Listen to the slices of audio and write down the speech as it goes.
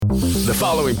The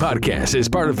following podcast is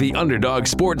part of the Underdog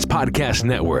Sports Podcast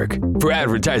Network. For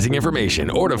advertising information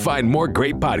or to find more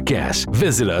great podcasts,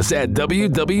 visit us at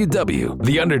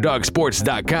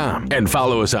www.theunderdogsports.com and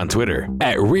follow us on Twitter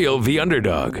at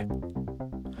RealTheUnderdog.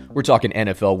 We're talking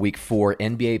NFL Week 4,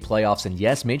 NBA playoffs, and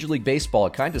yes, Major League Baseball.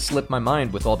 It kind of slipped my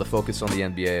mind with all the focus on the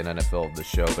NBA and NFL of the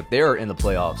show, but they're in the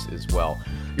playoffs as well.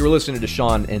 You were listening to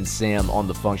Sean and Sam on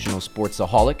the Functional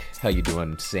Sportsaholic. How you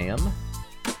doing, Sam?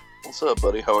 What's up,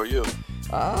 buddy? How are you?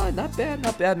 Not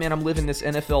bad, man. I'm living this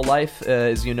NFL life.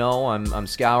 As you know, I'm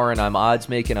scouring, I'm odds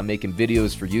making, I'm making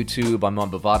videos for YouTube. I'm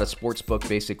on Bovada Sportsbook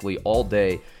basically all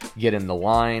day, getting the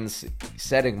lines,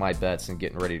 setting my bets, and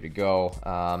getting ready to go.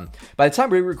 By the time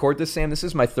we record this, Sam, this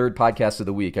is my third podcast of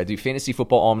the week. I do Fantasy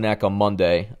Football Almanac on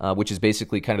Monday, which is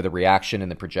basically kind of the reaction and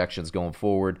the projections going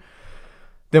forward.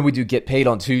 Then we do Get Paid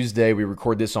on Tuesday. We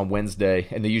record this on Wednesday,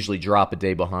 and they usually drop a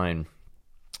day behind.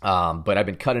 But I've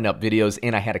been cutting up videos,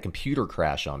 and I had a computer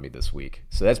crash on me this week.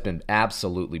 So that's been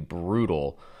absolutely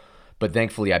brutal. But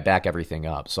thankfully, I back everything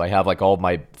up. So I have like all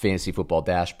my fantasy football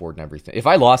dashboard and everything. If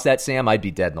I lost that, Sam, I'd be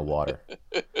dead in the water.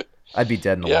 I'd be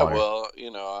dead in the water. Yeah, well,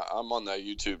 I'm on that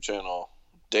YouTube channel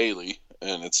daily,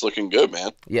 and it's looking good,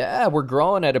 man. Yeah, we're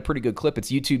growing at a pretty good clip.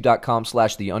 It's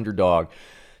youtube.com/theunderdog.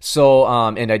 So,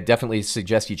 and I definitely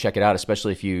suggest you check it out,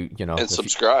 especially if you And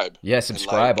subscribe. Yeah,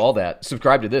 subscribe, all that.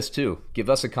 Subscribe to this, too.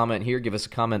 Give us a comment here, give us a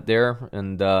comment there.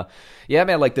 And, yeah,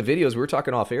 man, like the videos, we were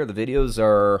talking off air, the videos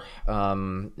are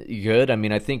good. I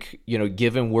mean, I think,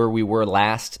 given where we were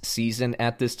last season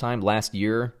at this time, last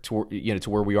year, to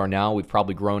where we are now, we've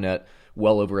probably grown at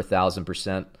well over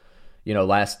 1,000%.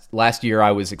 Last year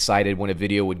I was excited when a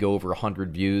video would go over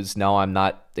 100 views. Now I'm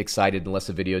not excited unless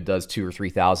a video does 2,000 or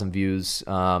 3,000 views.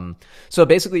 So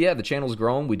basically, yeah, the channel's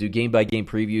grown. We do game-by-game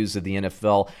previews of the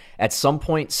NFL. At some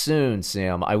point soon,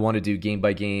 Sam, I want to do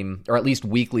game-by-game, or at least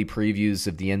weekly previews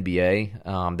of the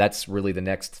NBA. That's really the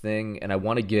next thing. And I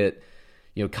want to get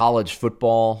college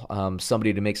football,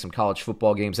 somebody to make some college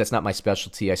football games. That's not my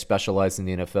specialty. I specialize in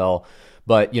the NFL.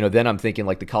 But, then I'm thinking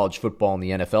like the college football and the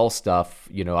NFL stuff,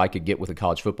 I could get with a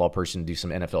college football person and do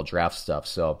some NFL draft stuff.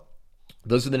 So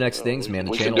those are the next things, man.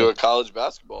 We can do a college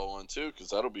basketball one too, because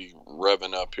that'll be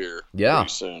revving up here pretty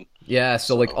soon. Yeah,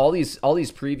 so like all these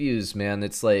previews, man,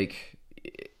 it's like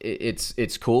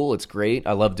it's cool, it's great.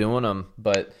 I love doing them,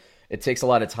 but it takes a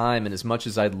lot of time. And as much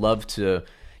as I'd love to,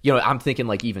 I'm thinking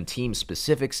like even team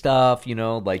specific stuff,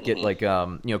 like get like,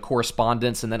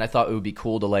 correspondence. And then I thought it would be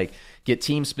cool to like get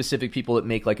team specific people that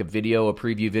make like a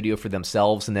preview video for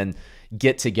themselves, and then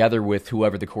get together with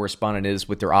whoever the correspondent is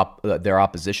with their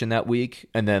opposition that week.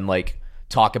 And then like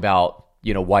talk about,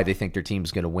 why they think their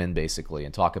team's going to win basically,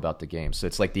 and talk about the game. So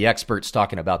it's like the experts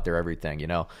talking about their everything,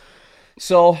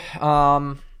 So,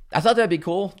 I thought that'd be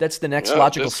cool. That's the next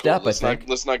logical step, cool. I think.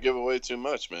 Let's not give away too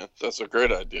much, man. That's a great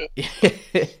idea.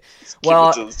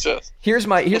 Well, here's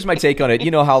my take on it.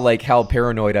 You know how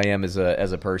paranoid I am as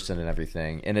a person and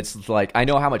everything. And it's like I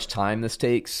know how much time this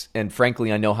takes, and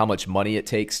frankly, I know how much money it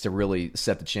takes to really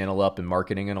set the channel up and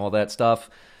marketing and all that stuff.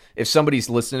 If somebody's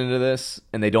listening to this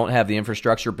and they don't have the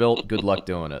infrastructure built, good luck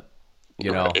doing it.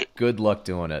 Right. Good luck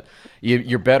doing it.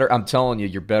 You're better. I'm telling you,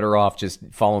 you're better off just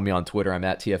following me on Twitter. I'm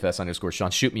at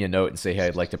TFS_Sean. Shoot me a note and say, hey,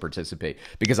 I'd like to participate.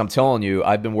 Because I'm telling you,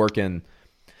 I've been working.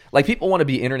 Like, people want to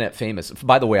be internet famous.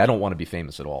 By the way, I don't want to be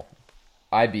famous at all.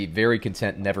 I'd be very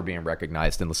content never being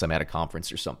recognized unless I'm at a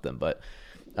conference or something. But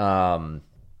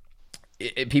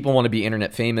people want to be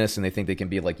internet famous, and they think they can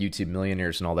be like YouTube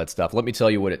millionaires and all that stuff. Let me tell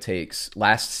you what it takes.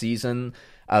 Last season,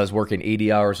 I was working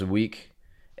 80 hours a week,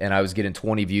 and I was getting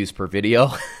 20 views per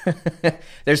video.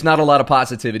 There's not a lot of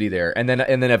positivity there. And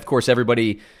then of course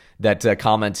everybody that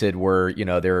commented were,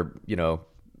 they're,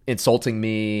 insulting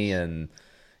me and,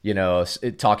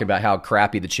 talking about how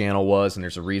crappy the channel was, and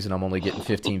there's a reason I'm only getting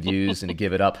 15 views and to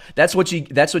give it up. That's what you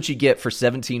get for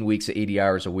 17 weeks at 80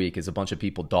 hours a week, is a bunch of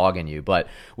people dogging you. But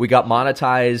we got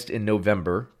monetized in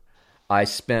November. I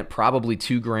spent probably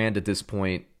 $2,000 at this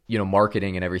point,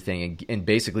 marketing and everything, and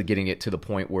basically getting it to the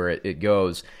point where it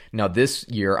goes. Now this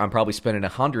year, I'm probably spending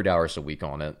 100 hours a week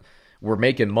on it. We're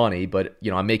making money, but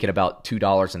I'm making about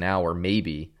 $2 an hour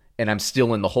maybe, and I'm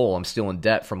still in the hole. I'm still in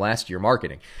debt from last year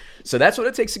marketing. So that's what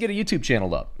it takes to get a YouTube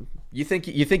channel up. You think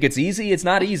it's easy? It's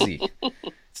not easy.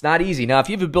 It's not easy. Now, if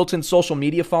you have a built-in social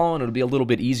media following, it'll be a little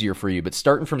bit easier for you. But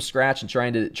starting from scratch and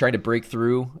trying to break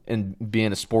through and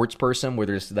being a sports person where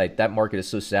there's like that market is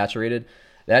so saturated,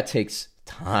 that takes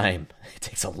time. It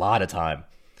takes a lot of time,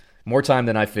 more time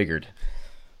than I figured.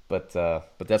 But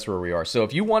that's where we are. So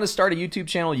if you want to start a YouTube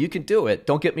channel, you can do it.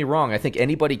 Don't get me wrong. I think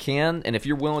anybody can. And if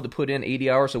you're willing to put in 80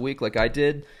 hours a week like I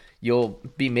did, you'll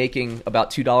be making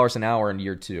about $2 an hour in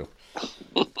year 2.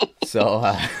 So,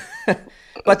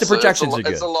 but the projections are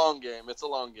good. It's a long game. It's a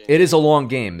long game. It is a long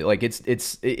game. Like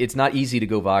it's not easy to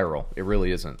go viral. It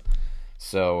really isn't.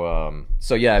 So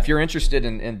yeah, if you're interested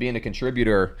in being a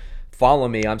contributor, follow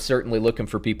me. I'm certainly looking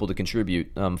for people to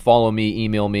contribute. Follow me,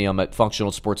 email me. I'm at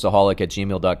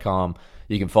functionalsportsaholic@gmail.com.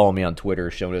 You can follow me on Twitter.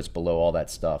 Show notes below, all that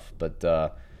stuff. But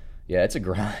yeah, it's a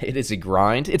grind. It is a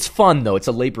grind. It's fun though. It's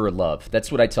a labor of love.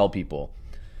 That's what I tell people.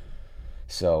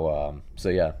 So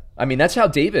yeah. I mean, that's how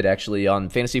David actually on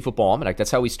Fantasy Football Almanac, that's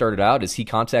how he started out, is he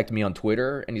contacted me on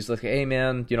Twitter, and he's like, hey,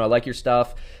 man, I like your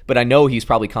stuff. But I know he's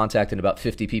probably contacting about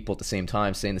 50 people at the same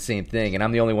time saying the same thing, and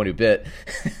I'm the only one who bit.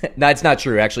 No, it's not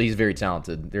true. Actually, he's very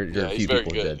talented. There are a few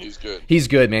people who did. He's good. He's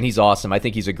good, man. He's awesome. I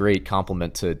think he's a great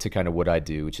compliment to kind of what I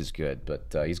do, which is good.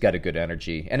 But he's got a good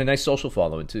energy and a nice social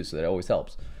following, too, so that always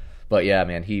helps. But yeah,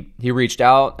 man, he reached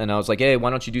out, and I was like, hey,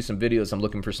 why don't you do some videos? I'm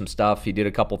looking for some stuff. He did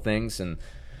a couple things, and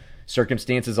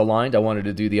circumstances aligned. I wanted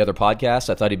to do the other podcast.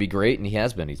 I thought he'd be great, and he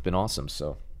has been. He's been awesome.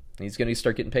 So he's going to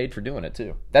start getting paid for doing it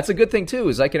too. That's a good thing too,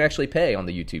 is I can actually pay on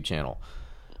the YouTube channel.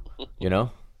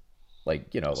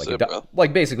 Like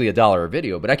basically $1 a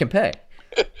video, but I can pay.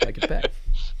 I can pay.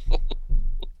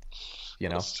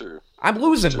 That's true. I'm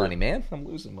losing money, man. I'm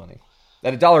losing money.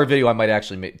 At $1 a video, I might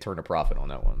actually turn a profit on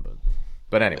that one,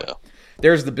 but anyway. Yeah.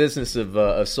 There's the business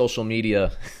of social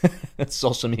media,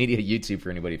 YouTube for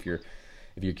anybody if you're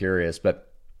curious.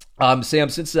 But Sam,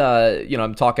 since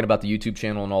I'm talking about the YouTube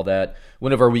channel and all that,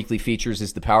 one of our weekly features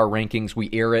is the Power Rankings. We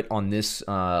air it on these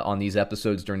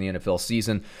episodes during the NFL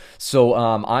season. So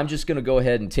I'm just going to go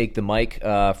ahead and take the mic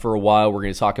for a while. We're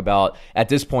going to talk about, at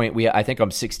this point, I think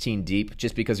I'm 16 deep,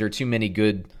 just because there are too many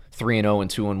good 3-0 and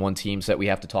 2-1 teams that we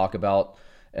have to talk about.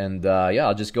 And yeah,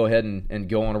 I'll just go ahead and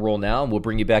go on a roll now, and we'll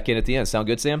bring you back in at the end. Sound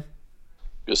good, Sam?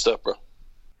 Good stuff, bro.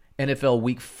 NFL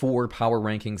Week 4 Power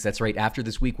Rankings. That's right. After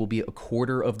this week, we'll be a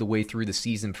quarter of the way through the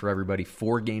season for everybody.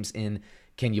 4 games in.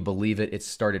 Can you believe it? It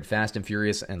started fast and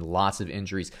furious and lots of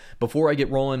injuries. Before I get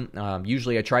rolling,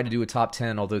 usually I try to do a top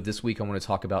 10, although this week I want to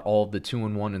talk about all of the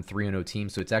 2-1 and 3-0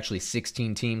 teams. So it's actually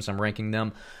 16 teams. I'm ranking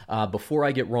them. Before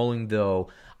I get rolling, though,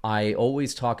 I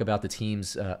always talk about the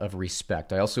teams of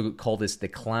respect. I also call this the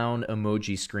clown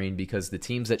emoji screen, because the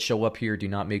teams that show up here do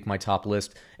not make my top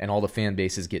list, and all the fan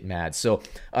bases get mad. So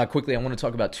quickly, I want to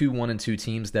talk about 2 1-2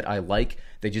 teams that I like.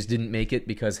 They just didn't make it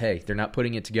because, hey, they're not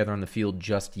putting it together on the field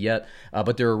just yet,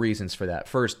 but there are reasons for that.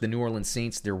 First, the New Orleans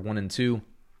Saints, they're 1-2.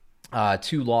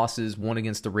 2 losses, one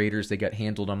against the Raiders. They got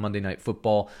handled on Monday Night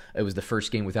Football. It was the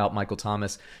first game without Michael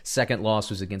Thomas. Second loss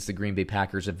was against the Green Bay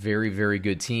Packers, a very, very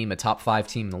good team, a top 5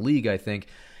 team in the league, I think.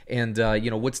 And,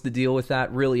 what's the deal with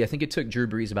that? Really, I think it took Drew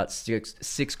Brees about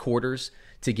six quarters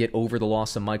to get over the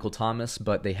loss of Michael Thomas,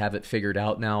 but they have it figured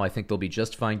out now. I think they'll be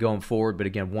just fine going forward. But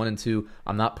again, 1-2,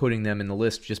 I'm not putting them in the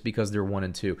list just because they're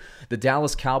 1-2. The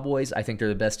Dallas Cowboys, I think they're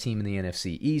the best team in the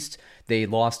NFC East. They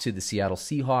lost to the Seattle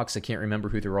Seahawks. I can't remember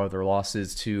who their other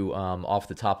losses to off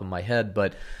the top of my head,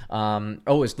 but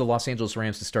it's the Los Angeles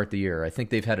Rams to start the year. I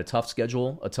think they've had a tough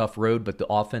schedule, a tough road, but the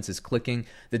offense is clicking.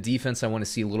 The defense, I want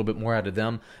to see a little bit more out of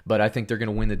them, but I think they're going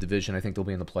to win the division. I think they'll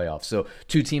be in the playoffs. So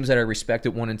 2 teams that I respect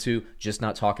at 1-2, just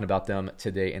not talking about them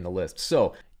today in the list.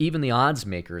 So even the odds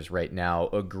makers right now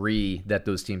agree that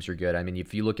those teams are good. I mean,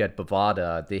 if you look at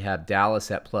Bovada, they have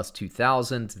Dallas at plus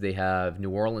 2,000. They have New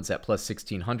Orleans at plus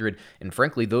 1,600. And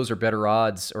frankly, those are better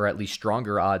odds, or at least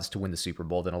stronger odds, to win the Super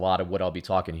Bowl than a lot of what I'll be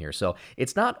talking here. So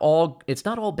it's not all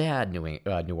bad,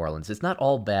 New Orleans. It's not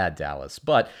all bad, Dallas.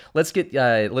 But let's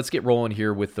get rolling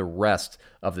here with the rest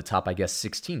of the top,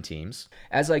 16 teams.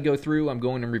 As I go through, I'm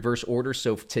going in reverse order.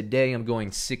 So today I'm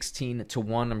going 16-1.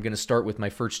 I'm going to start with my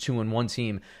first 2-1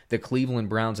 team, the Cleveland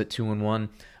Browns at 2-1.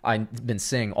 I've been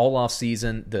saying all off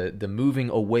season, the moving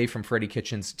away from Freddie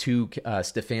Kitchens to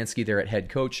Stefanski there at head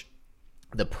coach.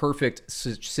 The perfect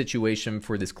situation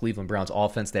for this Cleveland Browns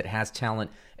offense that has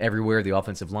talent everywhere. The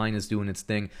offensive line is doing its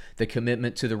thing. The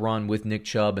commitment to the run with Nick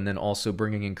Chubb and then also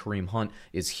bringing in Kareem Hunt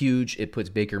is huge. It puts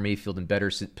Baker Mayfield in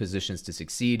better positions to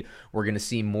succeed. We're going to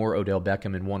see more Odell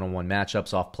Beckham in one-on-one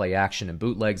matchups, off play action and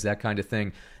bootlegs, that kind of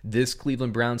thing. This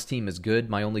Cleveland Browns team is good.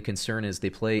 My only concern is they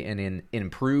play in an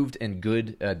improved and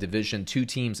good division. 2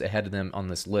 teams ahead of them on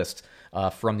this list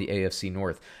from the AFC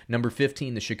North. Number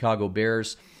 15, the Chicago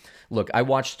Bears. Look, I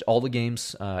watched all the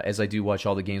games, as I do watch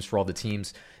all the games for all the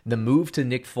teams. The move to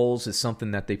Nick Foles is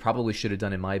something that they probably should have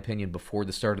done, in my opinion, before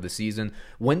the start of the season.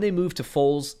 When they moved to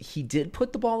Foles, he did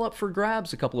put the ball up for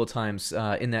grabs a couple of times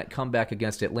in that comeback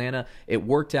against Atlanta. It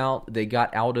worked out. They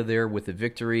got out of there with a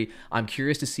victory. I'm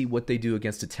curious to see what they do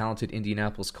against a talented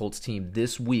Indianapolis Colts team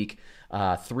this week.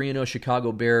 3-0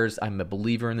 Chicago Bears. I'm a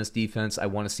believer in this defense. I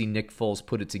want to see Nick Foles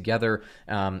put it together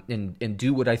and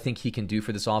do what I think he can do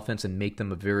for this offense and make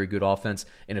them a very good offense.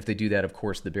 And if they do that, of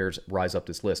course, the Bears rise up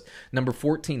this list. Number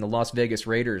 14, the Las Vegas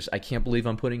Raiders. I can't believe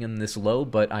I'm putting them this low,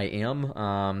 but I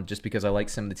am, just because I like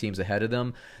some of the teams ahead of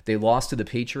them. They lost to the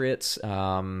Patriots.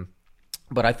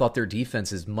 But I thought their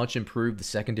defense is much improved. The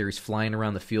secondary's flying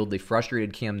around the field. They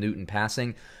frustrated Cam Newton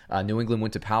passing. New England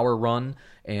went to power run,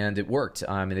 and it worked.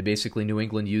 And they basically, New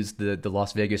England used the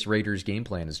Las Vegas Raiders game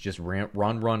plan. It's just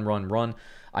run.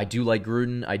 I do like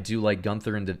Gruden. I do like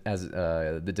Gunther as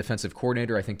the defensive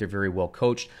coordinator. I think they're very well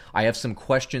coached. I have some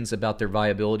questions about their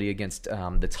viability against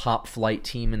the top flight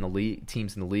teams in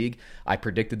the league. I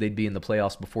predicted they'd be in the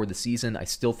playoffs before the season. I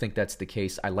still think that's the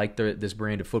case. I like this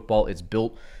brand of football. It's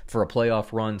built for a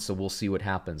playoff run, so we'll see what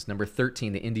happens. Number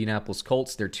 13, the Indianapolis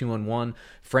Colts. They're 2-1.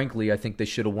 Frankly, I think they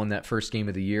should have won that first game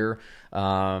of the year. They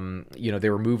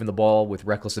were moving the ball with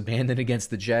reckless abandon against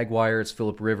the Jaguars.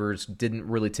 Phillip Rivers didn't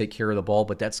really take care of the ball,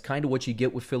 but that's kind of what you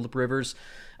get with Phillip Rivers.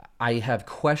 I have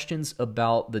questions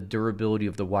about the durability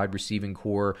of the wide receiving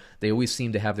core. They always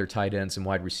seem to have their tight ends and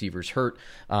wide receivers hurt.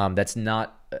 That's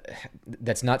not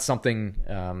something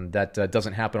that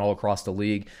doesn't happen all across the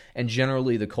league. And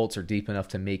generally, the Colts are deep enough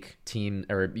to make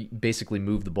basically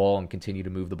move the ball and continue to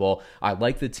move the ball. I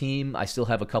like the team. I still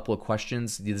have a couple of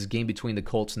questions. This game between the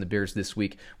Colts and the Bears this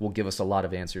week will give us a lot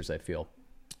of answers, I feel.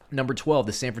 Number 12,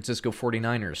 the San Francisco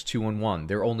 49ers, 2-1.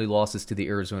 Their only losses to the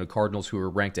Arizona Cardinals, who are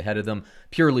ranked ahead of them,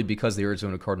 purely because the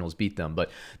Arizona Cardinals beat them.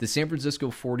 But the San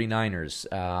Francisco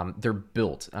 49ers, they're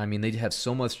built. I mean, they have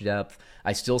so much depth.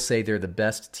 I still say they're the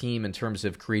best team in terms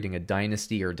of creating a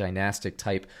dynasty or dynastic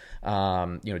type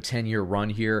 10-year run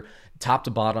here. Top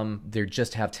to bottom, they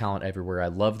just have talent everywhere. I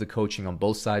love the coaching on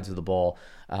both sides of the ball.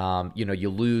 You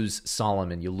lose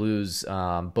Solomon, you lose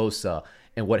Bosa.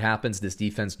 And what happens? This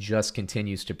defense just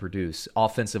continues to produce.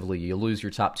 Offensively, you lose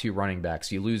your top two running backs.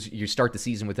 You start the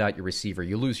season without your receiver.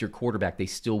 You lose your quarterback. They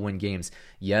still win games.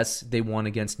 Yes, they won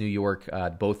against New York,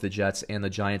 both the Jets and the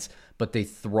Giants, but they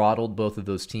throttled both of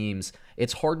those teams.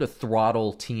 It's hard to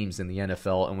throttle teams in the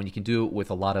NFL, and when you can do it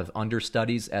with a lot of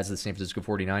understudies, as the San Francisco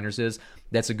 49ers is,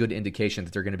 that's a good indication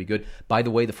that they're going to be good. By the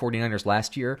way, the 49ers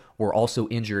last year were also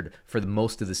injured for the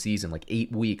most of the season, like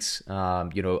 8 weeks.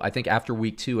 I think after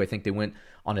week 2, I think they went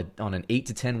on an 8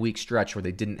 to 10 week stretch where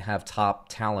they didn't have top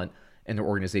talent in their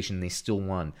organization, and they still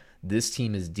won. This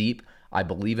team is deep. I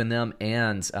believe in them,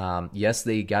 and yes,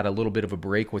 they got a little bit of a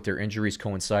break with their injuries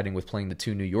coinciding with playing the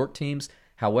 2 New York teams.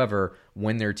 However,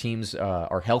 when their teams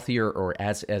are healthier or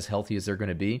as healthy as they're going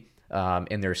to be,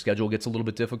 and their schedule gets a little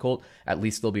bit difficult, at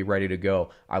least they'll be ready to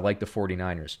go. I like the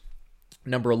 49ers.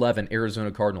 Number 11,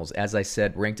 Arizona Cardinals. As I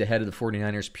said, ranked ahead of the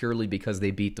 49ers purely because they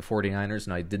beat the 49ers,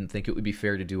 and I didn't think it would be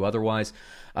fair to do otherwise.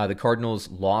 The Cardinals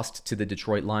lost to the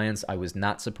Detroit Lions. I was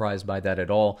not surprised by that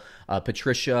at all.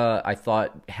 Patricia, I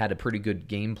thought, had a pretty good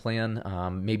game plan,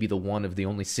 maybe the one of the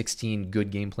only 16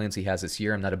 good game plans he has this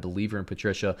year. I'm not a believer in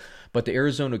Patricia. But the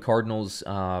Arizona Cardinals,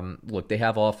 look, they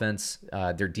have offense.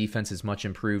 Their defense is much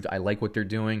improved. I like what they're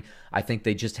doing. I think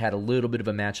they just had a little bit of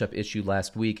a matchup issue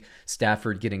last week.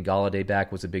 Stafford getting Galladay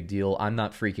back was a big deal. I'm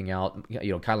not freaking out.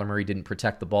 Kyler Murray didn't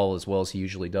protect the ball as well as he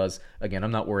usually does. Again,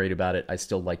 I'm not worried about it. I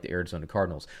still like the Arizona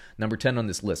Cardinals. Number 10 on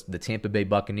this list, the Tampa Bay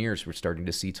Buccaneers. We're starting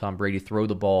to see Tom Brady throw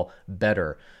the ball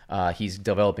better. He's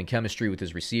developing chemistry with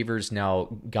his receivers. Now,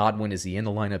 Godwin, is he in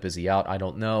the lineup? Is he out? I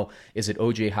don't know. Is it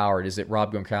O.J. Howard? Is it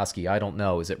Rob Gronkowski? I don't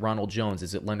know. Is it Ronald Jones?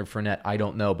 Is it Leonard Fournette? I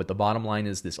don't know. But the bottom line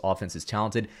is this offense is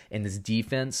talented, and this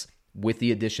defense, with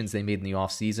the additions they made in the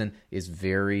offseason, is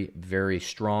very, very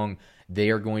strong. They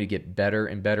are going to get better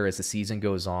and better as the season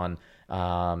goes on.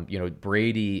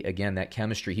 Brady, again, that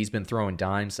chemistry, he's been throwing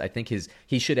dimes. I think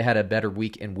he should have had a better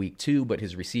week in week 2, but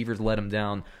his receivers let him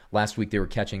down. Last week they were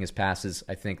catching his passes.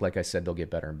 I think, like I said, they'll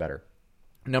get better and better.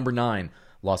 Number 9,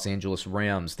 Los Angeles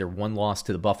Rams. Their one loss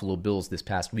to the Buffalo Bills this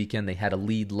past weekend. They had a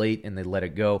lead late and they let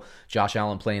it go. Josh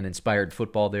Allen playing inspired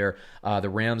football there. The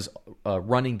Rams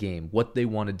running game, what they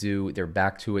want to do, they're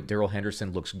back to it. Darrell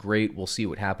Henderson looks great. We'll see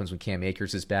what happens when Cam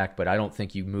Akers is back, but I don't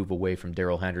think you move away from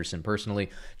Darrell Henderson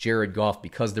personally. Jared Goff,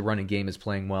 because the running game is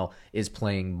playing well, is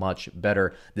playing much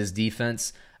better. This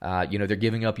defense, they're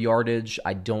giving up yardage.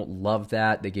 I don't love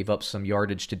that. They gave up some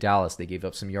yardage to Dallas. They gave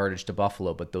up some yardage to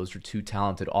Buffalo, but those are two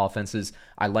talented offenses.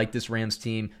 I like this Rams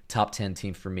team. Top 10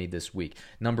 team for me this week.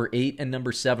 Number 8 and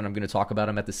number 7, I'm going to talk about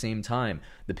them at the same time.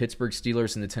 The Pittsburgh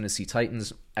Steelers and the Tennessee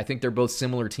Titans. I think they're both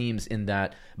similar teams in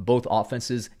that both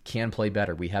offenses can play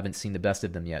better. We haven't seen the best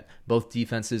of them yet. Both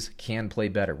defenses can play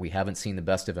better. We haven't seen the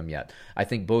best of them yet. I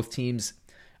think both teams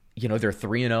They're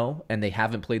 3-0 and they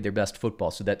haven't played their best football.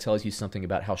 So that tells you something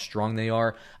about how strong they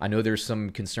are. I know there's some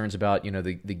concerns about,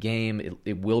 the game.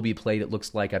 It will be played, it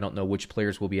looks like. I don't know which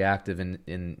players will be active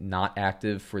and not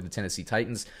active for the Tennessee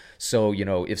Titans. So,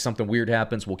 if something weird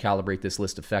happens, we'll calibrate this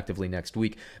list effectively next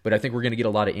week. But I think we're going to get a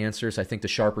lot of answers. I think the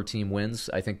sharper team wins.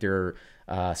 I think they're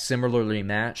similarly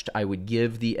matched. I would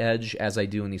give the edge, as I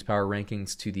do in these power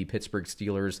rankings, to the Pittsburgh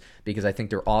Steelers because I think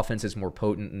their offense is more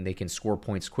potent and they can score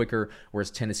points quicker,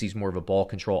 whereas Tennessee's more of a ball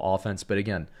control offense. But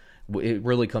again, it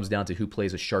really comes down to who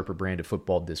plays a sharper brand of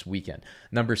football this weekend.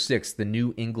 Number 6, the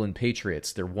New England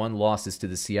Patriots. Their one loss is to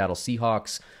the Seattle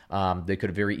Seahawks. They could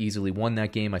have very easily won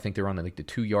that game. I think they were on the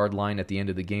 2-yard line at the end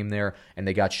of the game there, and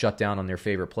they got shut down on their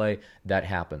favorite play. That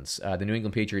happens. The New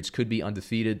England Patriots could be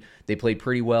undefeated. They played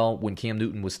pretty well when Cam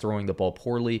Newton was throwing the ball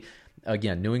poorly.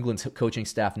 Again, New England's coaching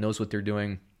staff knows what they're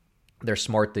doing. They're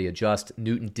smart. They adjust.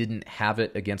 Newton didn't have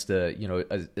it against a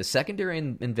secondary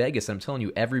in Vegas. I'm telling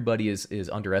you, everybody is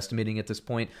underestimating at this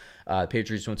point.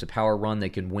 Patriots went to power run. They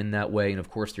can win that way. And,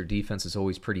 of course, their defense is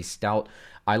always pretty stout.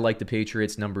 I like the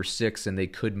Patriots, number 6, and they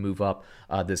could move up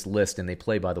this list. And they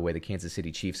play, by the way, the Kansas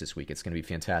City Chiefs this week. It's going to be a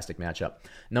fantastic matchup.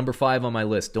 Number 5 on my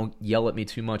list. Don't yell at me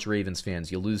too much, Ravens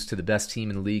fans. You lose to the best team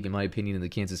in the league, in my opinion, in the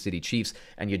Kansas City Chiefs,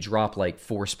 and you drop like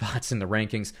 4 spots in the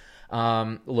rankings.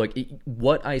 Look,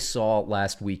 what I saw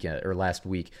last week,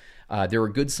 there were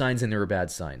good signs and there were bad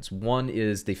signs. One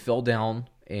is they fell down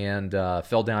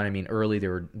early. They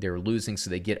were losing, so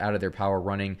they get out of their power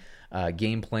running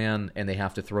game plan and they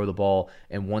have to throw the ball.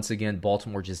 And once again,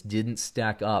 Baltimore just didn't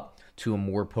stack up to a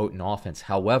more potent offense.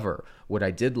 However, what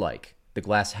I did like, the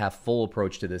glass half full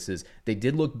approach to this, is they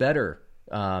did look better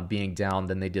being down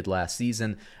than they did last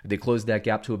season. They closed that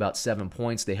gap to about 7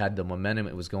 points. They had the momentum.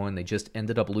 It was going. They just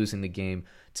ended up losing the game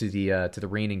to the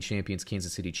reigning champions,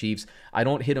 Kansas City Chiefs. I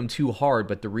don't hit them too hard,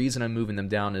 but the reason I'm moving them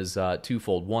down is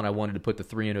twofold. One, I wanted to put the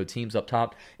 3-0 teams up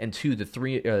top, and two, the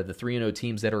 3-0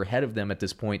 teams that are ahead of them at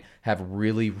this point have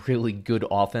really, really good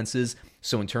offenses.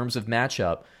 So in terms of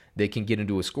matchup, they can get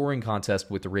into a scoring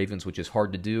contest with the Ravens, which is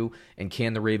hard to do. And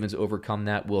can the Ravens overcome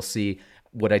that? We'll see.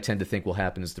 What I tend to think will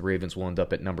happen is the Ravens will end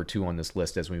up at number 2 on this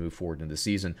list as we move forward into the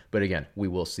season. But again, we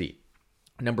will see.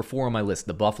 Number 4 on my list,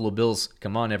 the Buffalo Bills.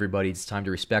 Come on, everybody. It's time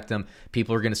to respect them.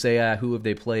 People are going to say, who have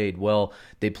they played? Well,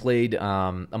 they played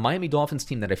a Miami Dolphins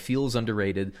team that I feel is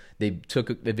underrated. They took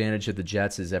advantage of the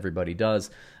Jets, as everybody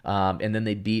does. And then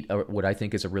they beat what I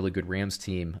think is a really good Rams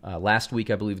team. Last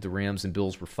week, I believe the Rams and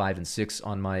Bills were 5 and 6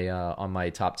 on my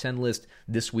top 10 list.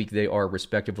 This week, they are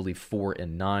respectively 4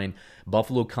 and 9.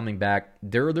 Buffalo coming back.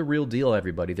 They're the real deal,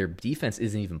 everybody. Their defense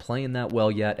isn't even playing that well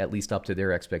yet, at least up to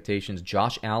their expectations.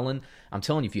 Josh Allen, I'm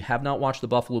telling you, if you have not watched the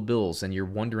Buffalo Bills and you're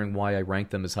wondering why I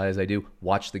rank them as high as I do,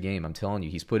 watch the game. I'm telling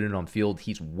you, he's putting it on field.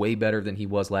 He's way better than he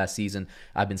was last season.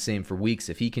 I've been saying for weeks,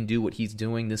 if he can do what he's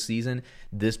doing this season,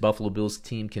 this Buffalo Bills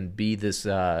team can be this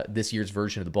year's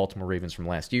version of the Baltimore Ravens from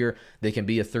last year. They can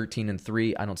be a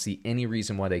 13-3. I don't see any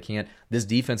reason why they can't. This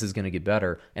defense is going to get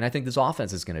better, and I think this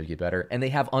offense is going to get better, and they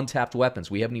have untapped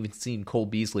weapons. We haven't even seen Cole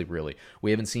Beasley, really.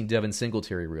 We haven't seen Devin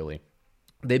Singletary, really.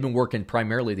 They've been working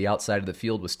primarily the outside of the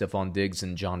field with Stephon Diggs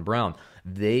and John Brown.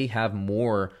 They have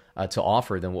more to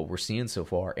offer than what we're seeing so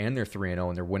far, and they're 3-0,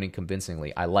 and they're winning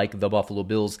convincingly. I like the Buffalo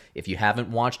Bills. If you haven't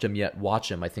watched them yet, watch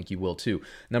them. I think you will too.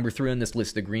 Number 3 on this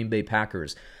list, the Green Bay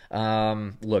Packers.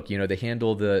 Look, they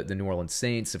handle the New Orleans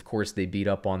Saints. Of course, they beat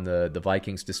up on the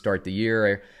Vikings to start the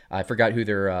year. I forgot who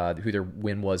their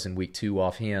win was in week 2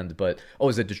 offhand, but it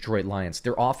was the Detroit Lions.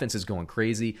 Their offense is going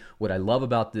crazy. What I love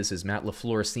about this is Matt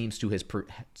LaFleur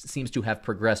seems to have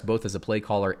progressed both as a play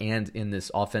caller and in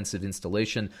this offensive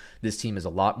installation. This team is a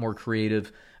lot more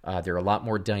creative. They're a lot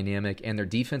more dynamic, and their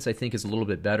defense, I think, is a little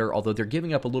bit better, although they're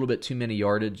giving up a little bit too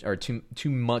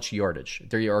much yardage.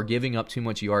 They are giving up too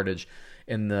much yardage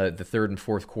in the third and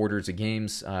fourth quarters of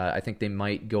games. I think they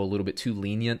might go a little bit too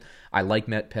lenient. I like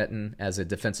Matt Pettin as a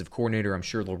defensive coordinator. I'm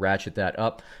sure they'll ratchet that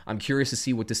up. I'm curious to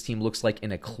see what this team looks like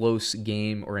in a close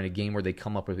game or in a game where they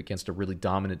come up against a really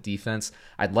dominant defense.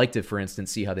 I'd like to, for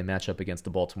instance, see how they match up against the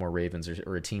Baltimore Ravens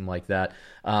or a team like that.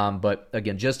 But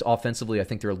again, just offensively, I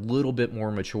think they're a little bit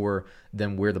more mature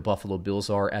than where the Buffalo Bills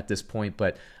are at this point.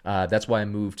 But that's why I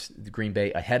moved the Green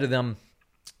Bay ahead of them.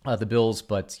 The Bills,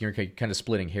 but you're kind of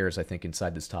splitting hairs, I think,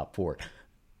 inside this top 4.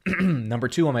 Number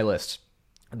 2 on my list,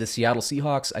 the Seattle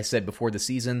Seahawks. I said before the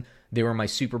season they were my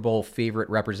Super Bowl favorite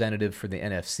representative for the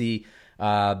NFC.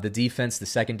 The defense, the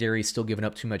secondary, still giving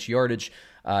up too much yardage.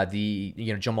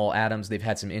 Jamal Adams, they've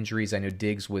had some injuries. I know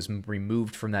Diggs was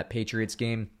removed from that Patriots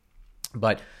game.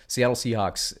 But Seattle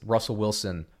Seahawks, Russell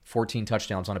Wilson, 14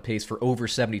 touchdowns, on a pace for over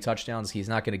 70 touchdowns. He's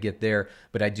not going to get there,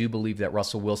 but I do believe that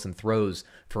Russell Wilson throws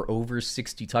for over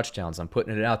 60 touchdowns. I'm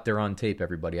putting it out there on tape,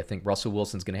 everybody. I think Russell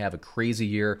Wilson's going to have a crazy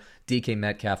year. DK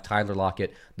Metcalf, Tyler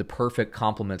Lockett, the perfect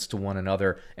complements to one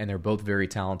another, and they're both very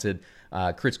talented.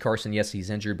 Chris Carson, yes, he's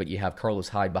injured, but you have Carlos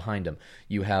Hyde behind him.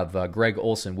 You have Greg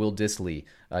Olsen, Will Dissly,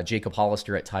 Jacob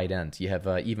Hollister at tight end. You have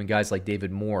even guys like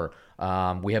David Moore.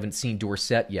 We haven't seen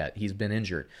Dorsett yet. He's been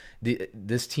injured.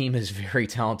 This team is very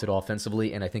talented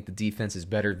offensively, and I think the defense is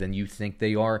better than you think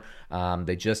they are.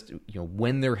 They just,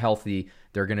 when they're healthy,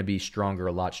 they're going to be stronger,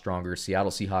 a lot stronger.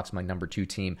 Seattle Seahawks, my number 2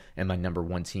 team, and my number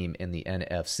 1 team in the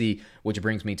NFC, which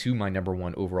brings me to my number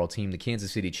 1 overall team, the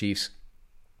Kansas City Chiefs.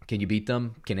 Can you beat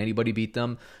them? Can anybody beat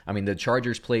them? I mean, the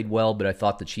Chargers played well, but I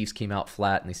thought the Chiefs came out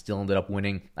flat, and they still ended up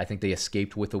winning. I think they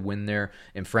escaped with a win there.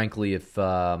 And frankly, if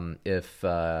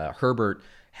Herbert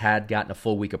had gotten a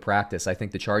full week of practice, I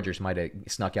think the Chargers might have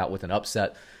snuck out with an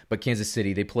upset. But Kansas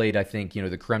City, they played, I think,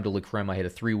 the creme de la creme. I had a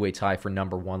 3-way tie for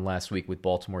number 1 last week with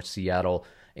Baltimore, Seattle,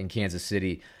 and Kansas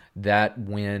City. That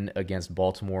win against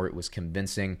Baltimore, it was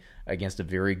convincing against a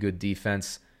very good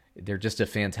defense. They're just a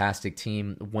fantastic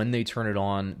team. When they turn it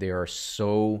on, they are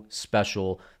so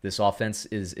special. This offense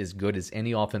is as good as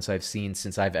any offense I've seen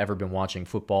since I've ever been watching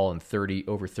football in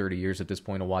over 30 years at this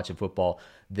point of watching football.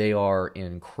 They are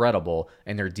incredible,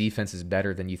 and their defense is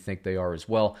better than you think they are as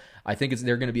well. I think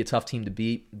they're going to be a tough team to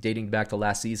beat. Dating back to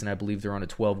last season, I believe they're on a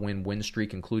 12-win win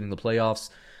streak, including the playoffs.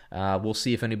 We'll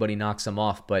see if anybody knocks them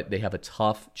off, but they have a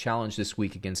tough challenge this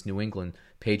week against New England.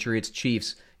 Patriots,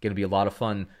 Chiefs, going to be a lot of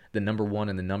fun. The number 1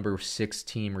 and the number 6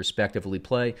 team respectively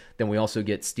play. Then we also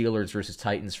get Steelers versus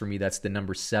Titans. For me, that's the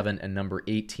number 7 and number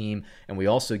 8 team. And we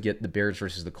also get the Bears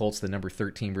versus the Colts, the number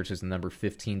 13 versus the number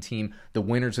 15 team. The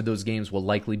winners of those games will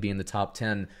likely be in the top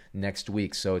 10 next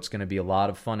week. So it's going to be a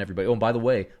lot of fun, everybody. Oh, and by the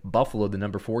way, Buffalo, the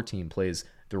number 4 team, plays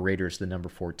the Raiders, the number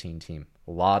 14 team.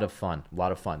 A lot of fun.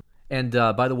 And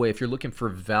by the way, if you're looking for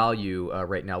value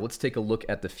right now, let's take a look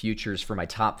at the futures for my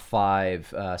top 5.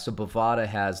 So Bovada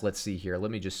has, let's see here. Let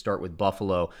me just start with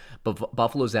Buffalo.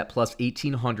 Buffalo's at plus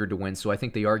 1,800 to win, so I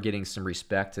think they are getting some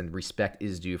respect, and respect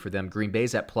is due for them. Green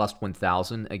Bay's at plus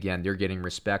 1,000. Again, they're getting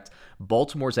respect.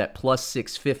 Baltimore's at plus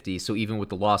 650, so even with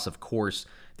the loss, of course,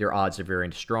 their odds are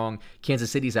very strong. Kansas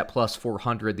City's at plus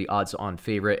 400, the odds-on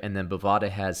favorite, and then Bovada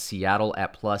has Seattle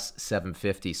at plus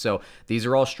 750. So these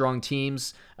are all strong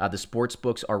teams. The sports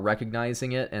books are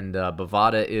recognizing it, and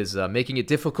Bovada is making it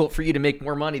difficult for you to make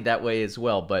more money that way as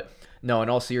well. But no, in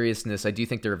all seriousness, I do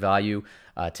think they're value.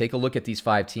 Take a look at these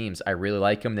 5 teams. I really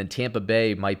like them. Then Tampa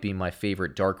Bay might be my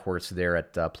favorite dark horse there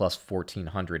at plus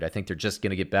 1,400. I think they're just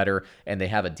going to get better, and they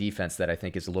have a defense that I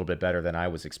think is a little bit better than I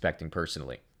was expecting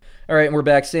personally. All right, and we're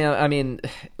back. Sam, I mean,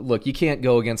 look, you can't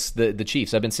go against the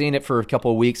Chiefs. I've been seeing it for a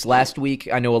couple of weeks. Last week,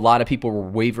 I know a lot of people were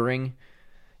wavering,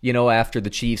 after the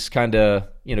Chiefs kind of,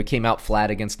 came out flat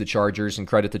against the Chargers, and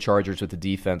credit the Chargers with the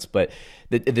defense. But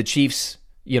the Chiefs,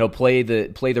 play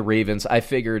the Ravens. I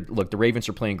figured, look, the Ravens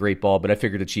are playing great ball, but I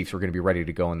figured the Chiefs were going to be ready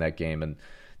to go in that game. And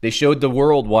they showed the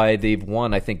world why they've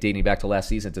won, I think, dating back to last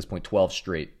season at this point, 12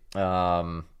 straight.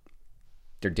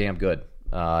 They're damn good,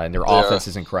 and their offense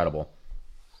is incredible.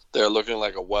 They're looking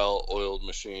like a well-oiled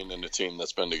machine and a team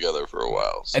that's been together for a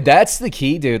while. So. That's the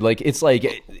key, dude. It's like,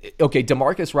 okay,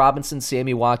 DeMarcus Robinson,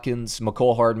 Sammy Watkins,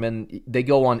 McCole Hardman, they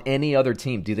go on any other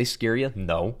team. Do they scare you?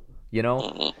 No.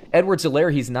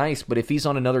 Edwards-Helaire, he's nice, but if he's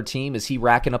on another team, is he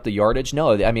racking up the yardage?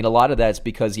 No. I mean, a lot of that's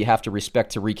because you have to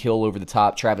respect Tyreek Hill over the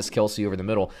top, Travis Kelce over the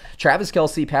middle. Travis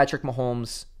Kelce, Patrick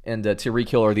Mahomes, and Tyreek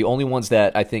Hill are the only ones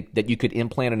that I think that you could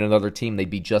implant in another team. They'd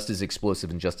be just as explosive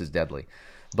and just as deadly.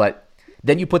 But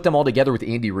then you put them all together with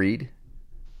Andy Reid,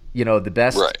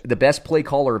 the best play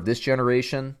caller of this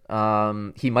generation.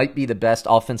 He might be the best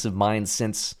offensive mind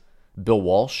since Bill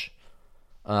Walsh,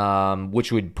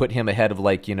 which would put him ahead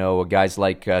of guys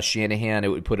like Shanahan. It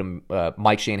would put him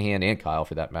Mike Shanahan and Kyle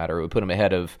for that matter. It would put him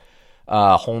ahead of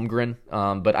Holmgren.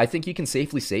 But I think you can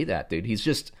safely say that, dude. He's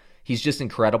just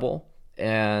incredible,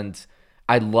 and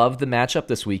I love the matchup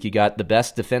this week. You got the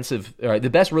best the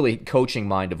best really coaching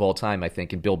mind of all time, I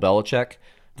think, in Bill Belichick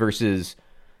versus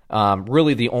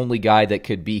really the only guy that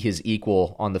could be his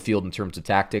equal on the field in terms of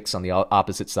tactics on the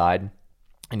opposite side,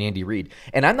 and Andy Reid.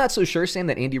 And I'm not so sure, Sam,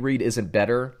 that Andy Reid isn't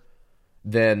better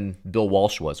than Bill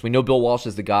Walsh was. We know Bill Walsh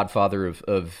is the godfather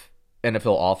of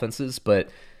NFL offenses, but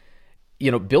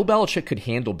Bill Belichick could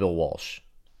handle Bill Walsh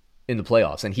in the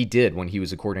playoffs, and he did when he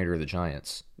was a coordinator of the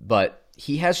Giants. But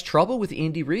he has trouble with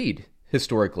Andy Reid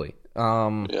historically.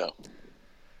 Yeah.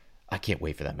 I can't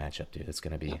wait for that matchup, dude. It's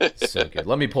going to be so good.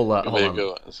 Let me pull up. Hold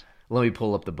on. Let me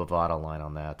pull up the Bovada line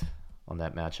on that. on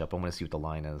that matchup. I want to see what the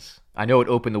line is. I know it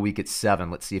opened the week at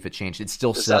 7. Let's see if it changed. It's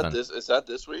still 7. Is that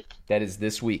this week? That is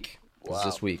this week. Wow. It's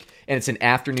this week. And it's an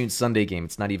afternoon Sunday game.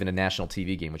 It's not even a national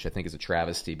TV game, which I think is a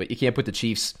travesty. But you can't put the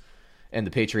Chiefs and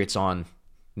the Patriots on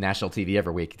national TV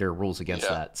every week. There are rules against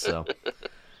that. So,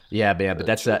 yeah, man. But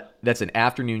that's an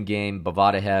afternoon game.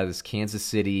 Bovada has Kansas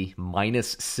City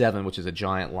 -7, which is a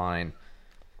giant line.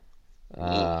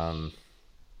 Man,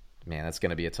 that's going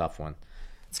to be a tough one.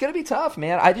 It's going to be tough,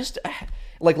 man. I just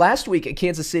like last week,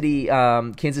 Kansas City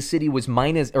was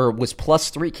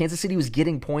 +3. Kansas City was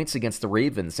getting points against the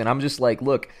Ravens, and I'm just like,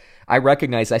 look, I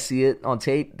recognize, I see it on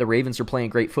tape. The Ravens are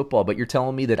playing great football, but you're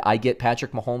telling me that I get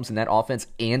Patrick Mahomes in that offense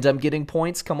and I'm getting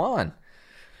points? Come on,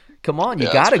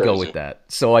 you got to go with that.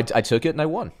 So I took it and I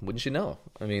won. Wouldn't you know?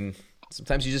 I mean,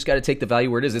 sometimes you just got to take the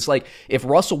value where it is. It's like if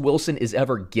Russell Wilson is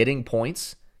ever getting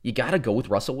points, you got to go with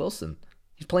Russell Wilson.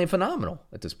 He's playing phenomenal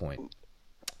at this point.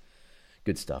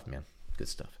 Good stuff, man. Good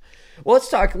stuff. Well,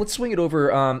 let's swing it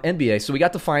over NBA. So we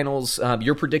got the finals,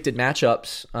 your predicted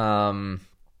matchups.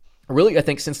 Really, I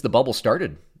think since the bubble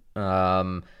started.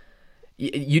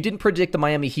 You didn't predict the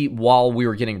Miami Heat while we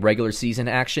were getting regular season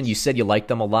action. You said you liked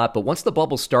them a lot, but once the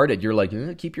bubble started, you're like,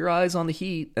 keep your eyes on the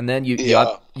Heat. And then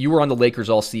you were on the Lakers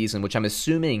all season, which I'm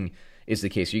assuming is the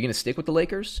case. Are you going to stick with the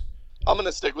Lakers? I'm going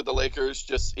to stick with the Lakers,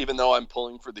 just even though I'm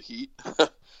pulling for the Heat.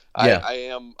 Yeah. I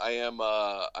am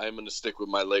going to stick with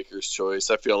my Lakers choice.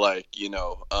 I feel like,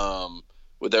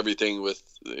 with everything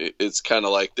it's kind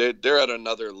of like they're at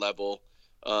another level.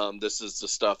 This is the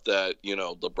stuff that,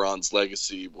 LeBron's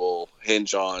legacy will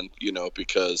hinge on,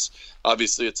 because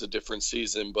obviously it's a different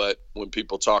season, but when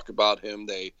people talk about him,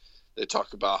 they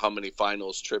talk about how many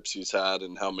finals trips he's had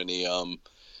and how many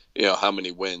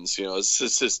wins. This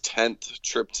is his 10th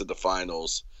trip to the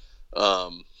finals.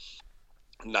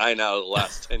 9 out of the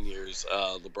last 10 years,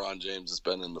 LeBron James has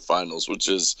been in the finals, which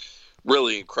is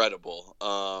really incredible.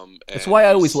 That's why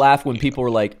I always laugh when people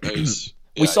were like,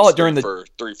 we saw it during the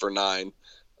 3 for 9.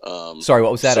 Sorry,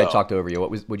 what was that? I talked over you.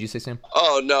 What'd you say, Sam?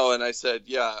 Oh no, and I said,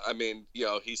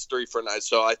 he's 3 for 9.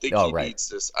 So I think needs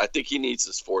this. I think he needs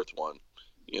this 4th one.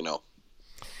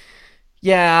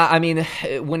 Yeah, I mean,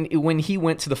 when he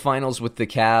went to the finals with the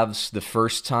Cavs the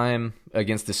first time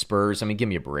against the Spurs, I mean, give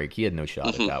me a break. He had no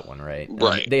shot at that one, right?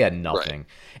 Right. They had nothing. Right.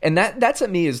 And that to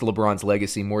me is LeBron's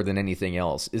legacy more than anything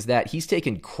else, is that he's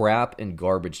taken crap and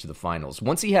garbage to the finals.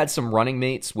 Once he had some running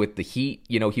mates with the Heat,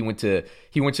 he went to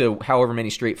however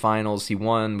many straight finals. He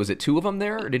won, was it 2 of them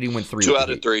there, or did he win 3? 2 out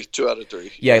of 3. 2 out of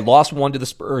 3. Yeah, he lost 1 to the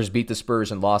Spurs, beat the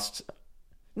Spurs, and lost.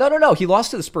 No, he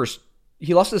lost to the Spurs.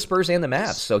 He lost to the Spurs and the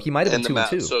Mavs, so he might have been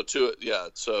 2-2. So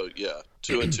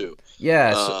 2-2.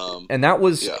 Yeah, and that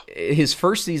was his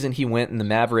first season. He went, and the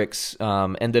Mavericks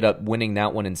ended up winning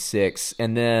that one in 6.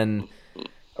 And then,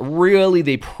 really,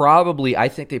 I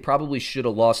think they probably should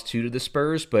have lost 2 to the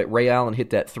Spurs, but Ray Allen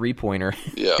hit that 3-pointer,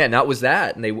 and that was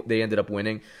that, and they ended up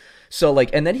winning. So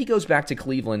and then he goes back to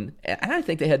Cleveland, and I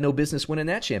think they had no business winning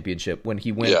that championship when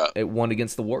he won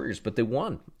against the Warriors, but they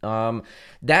won.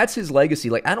 That's his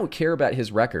legacy. I don't care about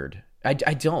his record. I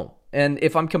don't. And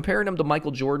if I'm comparing him to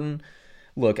Michael Jordan,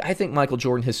 look, I think Michael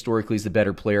Jordan historically is the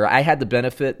better player. I had the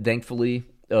benefit, thankfully,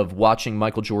 of watching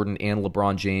Michael Jordan and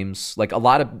LeBron James. A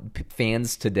lot of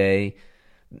fans today,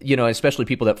 especially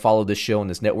people that follow this show and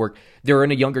this network, they're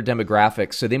in a younger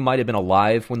demographic, so they might have been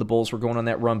alive when the Bulls were going on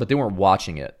that run, but they weren't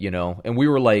watching it, And we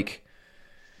were like,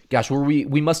 gosh,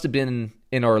 we must have been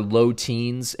in our low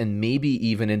teens and maybe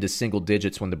even into single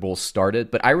digits when the Bulls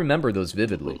started, but I remember those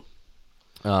vividly.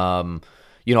 I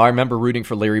remember rooting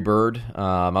for Larry Bird.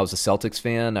 I was a Celtics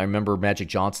fan. I remember Magic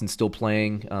Johnson still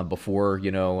playing before,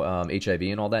 HIV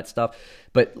and all that stuff.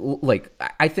 But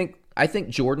I think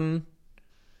Jordan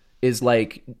is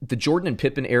like the Jordan and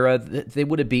Pippen era. They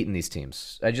would have beaten these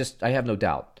teams. I have no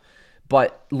doubt.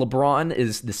 But LeBron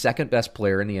is the second best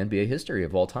player in the NBA history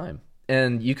of all time.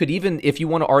 And you could even, if you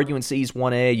want to argue and say he's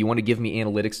 1A, you want to give me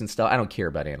analytics and stuff. I don't care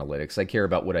about analytics. I care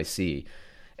about what I see.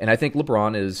 And I think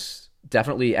LeBron is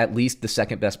definitely at least the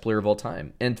second best player of all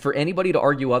time. And for anybody to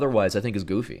argue otherwise, I think is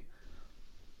goofy.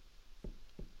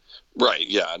 Right.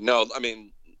 Yeah. No, I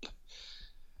mean,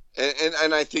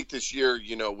 and I think this year,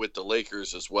 with the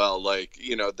Lakers as well,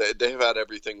 they've had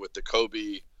everything with the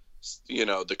Kobe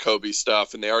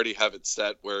stuff, and they already have it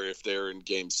set where if they're in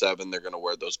Game 7, they're going to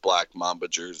wear those black Mamba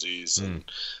jerseys and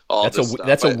all this stuff.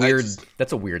 That's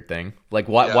a weird thing.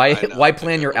 Why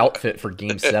plan your outfit for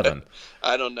Game 7?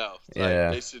 I don't know.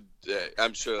 Yeah. They should.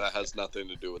 I'm sure that has nothing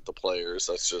to do with the players.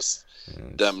 That's just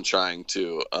them trying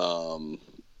to,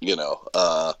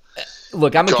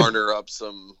 look, garner up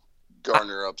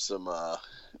some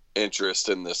interest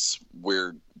in this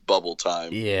weird bubble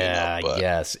time. Yeah, you know,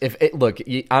 yes.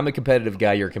 I'm a competitive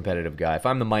guy. You're a competitive guy. If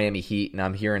I'm the Miami Heat and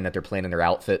I'm hearing that they're planning their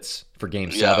outfits for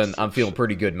Game 7, I'm feeling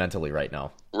pretty good mentally right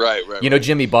now. Right. You know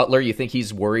Jimmy Butler, you think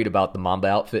he's worried about the Mamba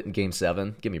outfit in Game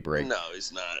 7? Give me a break. No,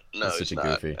 he's not. No, he's such a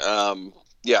goofy.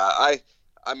 Yeah,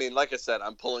 I mean, like I said,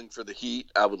 I'm pulling for the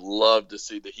Heat. I would love to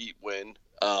see the Heat win.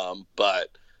 But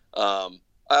I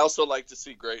also like to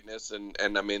see greatness, and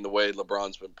I mean the way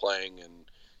LeBron's been playing, and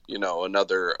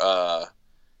another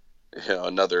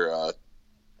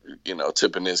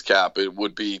tip in his cap, it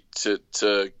would be to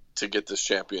get this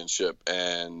championship,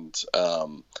 and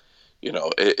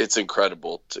it's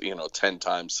incredible to 10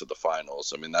 times to the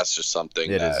finals. I mean, that's just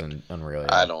something it that is unreal.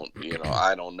 Yeah. I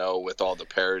don't know, with all the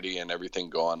parity and everything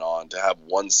going on, to have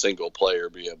one single player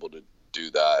be able to do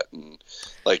that. And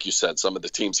like you said, some of the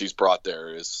teams he's brought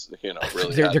there is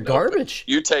really they're garbage.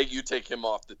 You take him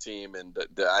off the team, and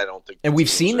I don't think. And we've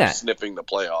seen that sniffing the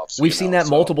playoffs. We've seen that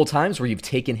multiple times where you've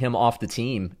taken him off the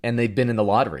team and they've been in the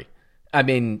lottery. I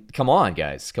mean, come on,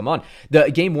 guys. Come on. The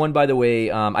Game 1, by the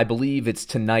way, I believe it's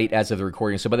tonight as of the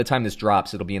recording. So by the time this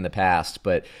drops, it'll be in the past.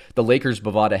 But the Lakers,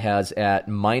 Bovada has at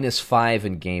 -5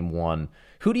 in Game 1.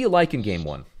 Who do you like in Game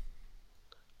 1?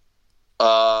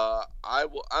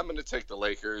 I'm going to take the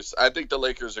Lakers. I think the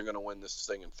Lakers are going to win this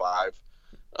thing in 5.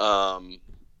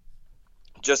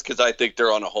 Just because I think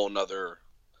they're on a whole nother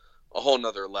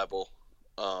level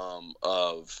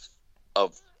of.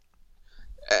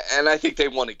 And I think they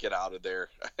want to get out of there.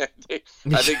 I think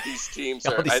these teams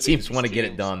are. These teams want to get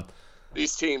it done.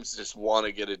 These teams just want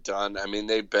to get it done. I mean,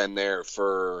 they've been there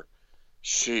for,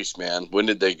 sheesh, man. When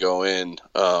did they go in?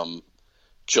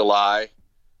 July.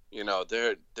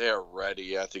 They're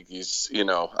ready. I think you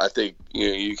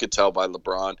could tell by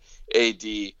LeBron,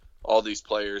 AD, all these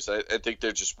players. I think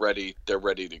they're just ready. They're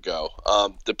ready to go.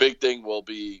 The big thing will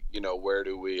be, where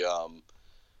do we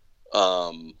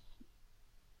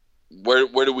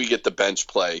where do we get the bench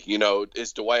play?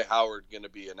 Is Dwight Howard going to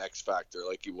be an X factor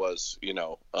like he was, in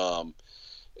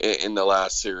the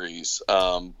last series?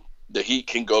 The Heat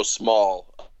can go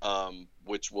small,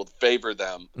 which will favor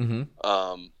them,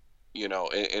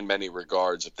 in many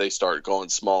regards if they start going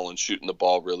small and shooting the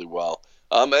ball really well.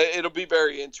 It'll be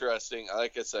very interesting.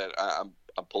 Like I said, I'm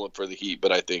pulling for the Heat,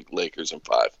 but I think Lakers in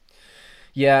 5.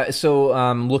 Yeah, so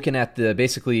looking at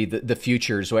the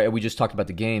futures, we just talked about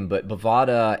the game, but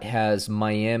Bovada has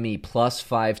Miami plus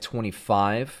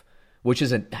 525, which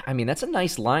is that's a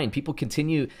nice line. People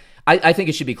continue. I think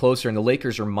it should be closer, and the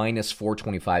Lakers are minus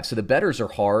 425. So the bettors are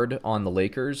hard on the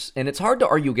Lakers, and it's hard to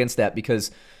argue against that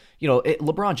because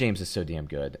LeBron James is so damn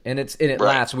good, and it right.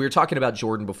 Lasts. We were talking about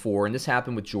Jordan before, and this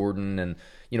happened with Jordan, and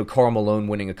Karl Malone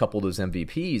winning a couple of those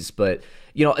MVPs. But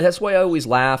that's why I always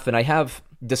laugh, and I have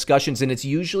discussions, and it's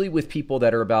usually with people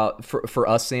that are about for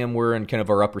us, Sam. We're in kind of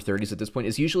our upper 30s at this point.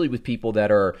 It's usually with people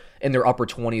that are in their upper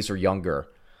 20s or younger.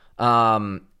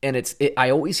 And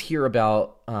I always hear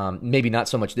about maybe not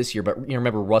so much this year, but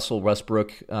remember Russell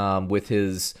Westbrook with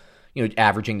his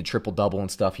averaging the triple double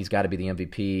and stuff. He's got to be the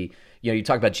MVP. You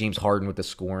talk about James Harden with the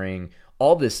scoring,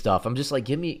 all this stuff. I'm just like,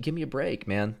 give me a break,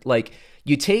 man. Like,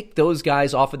 you take those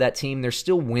guys off of that team, they're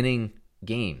still winning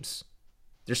games.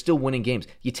 You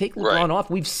take LeBron off,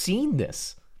 we've seen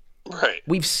this. Right.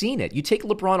 We've seen it. You take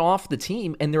LeBron off the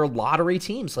team, and they're lottery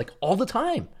teams, like, all the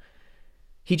time.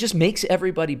 He just makes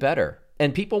everybody better.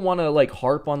 And people want to,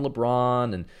 harp on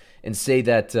LeBron and say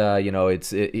that,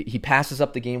 he passes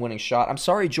up the game-winning shot. I'm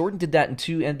sorry, Jordan did that in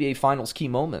 2 NBA Finals key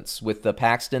moments with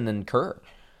Paxton and Kerr.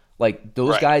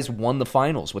 Those guys won the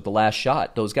finals with the last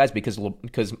shot. Those guys, because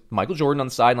Michael Jordan on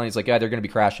the sideline, he's like, they're going to be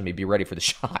crashing me. Be ready for the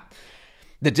shot.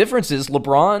 The difference is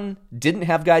LeBron didn't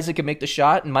have guys that could make the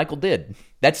shot, and Michael did.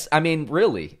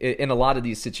 Really, in a lot of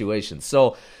these situations.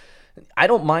 So I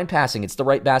don't mind passing. It's the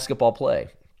right basketball play.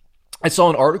 I saw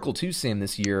an article too, Sam,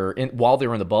 this year while they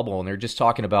were in the bubble, and they're just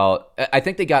talking about, I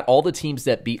think they got all the teams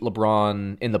that beat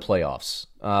LeBron in the playoffs.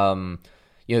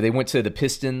 They went to the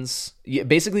Pistons,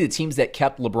 basically the teams that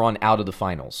kept LeBron out of the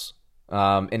finals.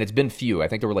 And it's been few. I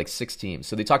think there were 6 teams.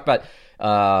 So they talked about,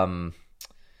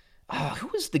 who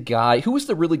was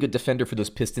the really good defender for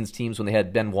those Pistons teams when they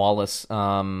had Ben Wallace?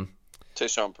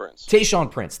 Tayshaun Prince.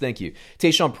 Thank you.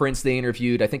 Tayshaun Prince they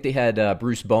interviewed. I think they had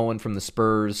Bruce Bowen from the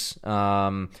Spurs.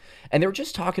 And they were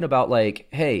just talking about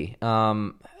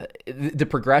the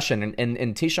progression.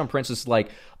 And Tayshaun Prince was like,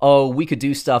 we could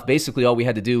do stuff. Basically, all we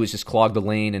had to do was just clog the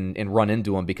lane and run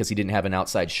into him because he didn't have an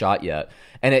outside shot yet.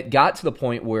 And it got to the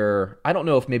point where, I don't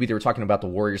know if maybe they were talking about the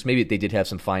Warriors. Maybe they did have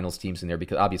some finals teams in there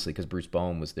because Bruce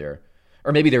Bowen was there.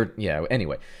 Or maybe they're, yeah,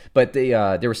 anyway. But they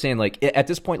were saying, like, at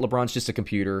this point, LeBron's just a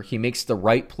computer. He makes the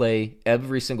right play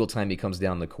every single time he comes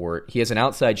down the court. He has an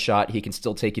outside shot. He can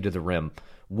still take you to the rim.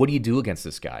 What do you do against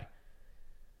this guy?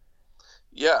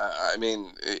 Yeah, I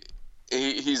mean,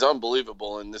 he's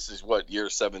unbelievable, and this is, what, year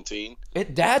 17?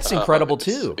 That's incredible,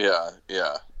 too.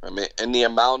 Yeah. I mean, and the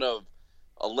amount of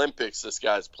Olympics this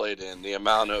guy's played in, the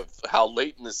amount of how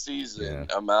late in the season,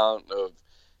 amount of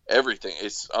everything,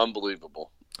 it's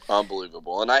unbelievable.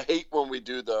 Unbelievable. And I hate when we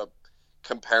do the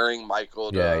comparing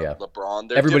Michael to LeBron.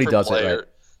 They're Everybody different does player. it,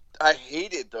 right? I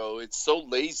hate it, though. It's so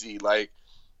lazy. Like,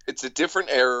 it's a different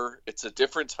era. It's a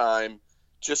different time.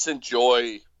 Just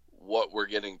enjoy what we're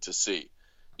getting to see.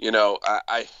 You know,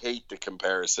 I hate the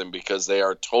comparison because they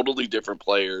are totally different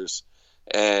players.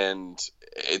 And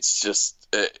it's just,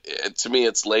 to me,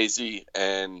 it's lazy.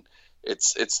 And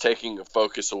it's taking a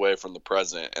focus away from the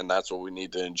present. And that's what we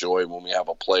need to enjoy when we have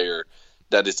a player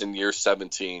that is in year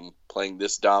 17, playing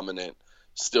this dominant,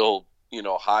 still, you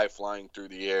know, high flying through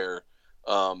the air,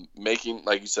 making,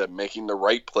 like you said, making the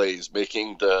right plays,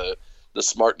 making the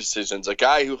smart decisions. A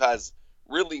guy who has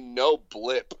really no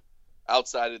blip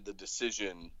outside of the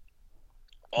decision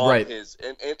on his,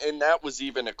 and that was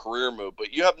even a career move.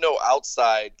 But you have no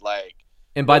outside, like.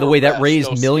 And by the way, that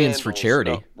raised millions for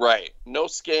charity. No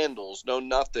scandals, no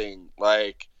nothing.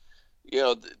 Like, you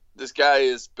know, this guy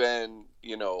has been,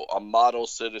 you know, a model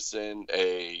citizen,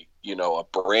 a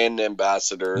brand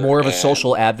ambassador, more of a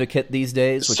social advocate these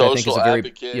days, which I think is a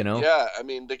very, you know, I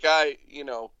mean, the guy, you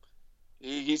know,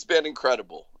 he's been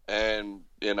incredible, and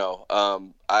you know,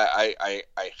 I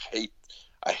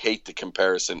hate the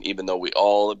comparison, even though we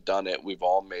all have done it, we've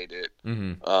all made it.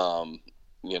 Mm-hmm.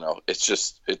 You know, it's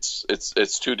just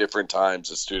it's two different times,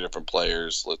 it's two different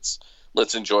players.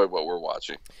 Let's enjoy what we're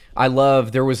watching. I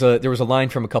love, there was a line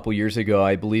from a couple years ago.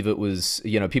 I believe it was,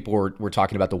 you know, people were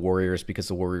talking about the Warriors because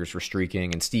the Warriors were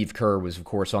streaking, and Steve Kerr was, of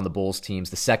course, on the Bulls teams,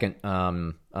 the second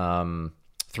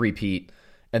three-peat,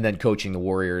 and then coaching the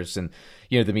Warriors. And,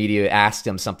 you know, the media asked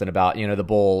him something about, you know, the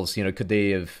Bulls, you know, could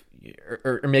they have,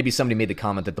 or maybe somebody made the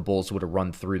comment that the Bulls would have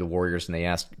run through the Warriors, and they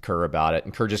asked Kerr about it,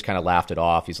 and Kerr just kind of laughed it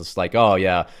off. He's just like, oh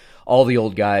yeah, all the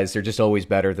old guys, they're just always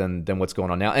better than what's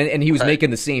going on now. And he was making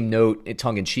the same note,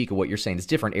 tongue-in-cheek, of what you're saying. It's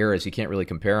different eras. You can't really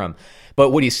compare them.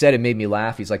 But what he said, it made me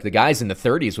laugh. He's like, the guys in the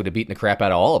 30s would have beaten the crap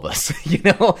out of all of us, you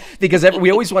know, because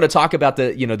we always want to talk about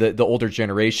the, you know, the older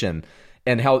generation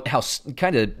and how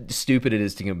kind of stupid it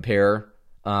is to compare.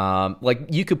 Like,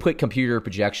 you could put computer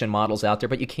projection models out there,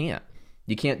 but you can't.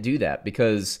 You can't do that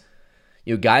because,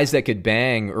 you know, guys that could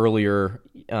bang earlier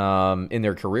in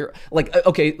their career. Like,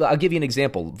 okay, I'll give you an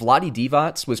example. Vlade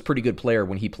Divac was a pretty good player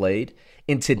when he played.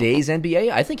 In today's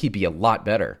NBA, I think he'd be a lot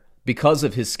better because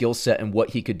of his skill set and what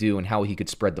he could do and how he could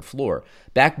spread the floor.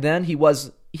 Back then, he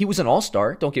was an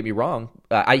all-star, don't get me wrong.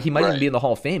 He might even be in the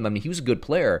Hall of Fame. I mean, he was a good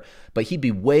player, but he'd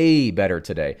be way better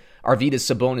today. Arvydas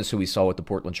Sabonis, who we saw with the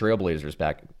Portland Trailblazers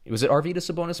back. Was it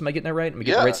Arvydas Sabonis? Am I getting that right? Am I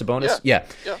getting the right Sabonis? Yeah.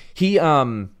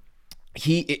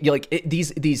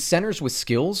 These centers with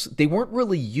skills, they weren't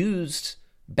really used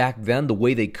back then the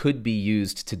way they could be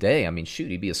used today. I mean,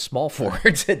 shoot, he'd be a small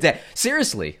forward today.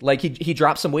 Seriously, like he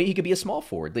dropped some weight, he could be a small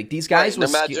forward. Like these guys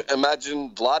with imagine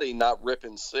Vlade not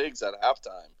ripping cigs at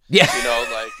halftime. Yeah, you know,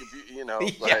 like if you know,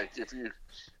 like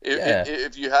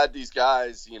if you had these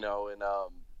guys, you know, in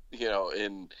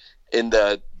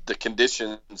the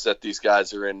conditions that these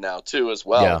guys are in now too, as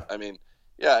well. Yeah. I mean,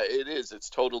 yeah, it is. It's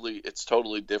totally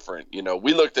different. You know,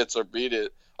 we looked at Arvydas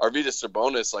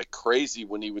Sabonis like crazy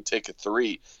when he would take a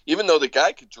three, even though the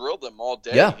guy could drill them all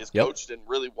day. Yeah. His coach didn't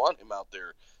really want him out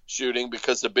there shooting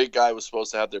because the big guy was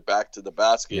supposed to have their back to the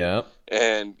basket,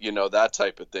 and you know, that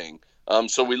type of thing.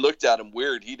 So we looked at him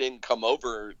weird. He didn't come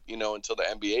over, you know, until the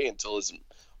NBA until his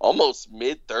almost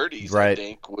mid-30s, I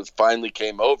think, finally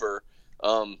came over,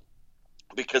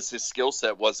 because his skill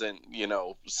set wasn't, you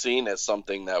know, seen as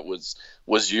something that was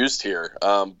used here.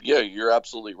 Yeah, you're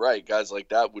absolutely right. Guys like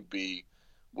that would be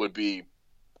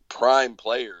prime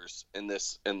players in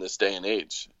this day and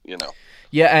age, you know.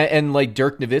 Yeah, and like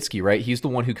Dirk Nowitzki, right? He's the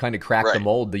one who kind of cracked the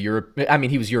mold.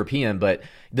 He was European, but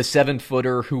the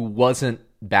 7-footer who wasn't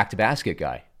back-to-basket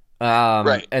guy.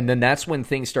 And then that's when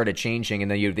things started changing,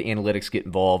 and then you have the analytics get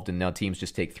involved, and now teams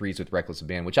just take threes with reckless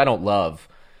abandon, which I don't love,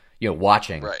 you know,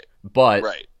 watching. Right. But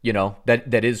you know,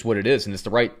 that is what it is, and it's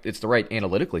the right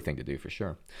analytically thing to do for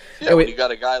sure. Yeah, anyway, when you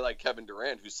got a guy like Kevin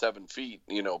Durant who's 7 feet,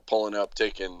 you know, pulling up,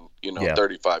 taking, you know,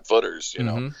 35 footers, you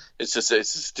know, it's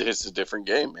a different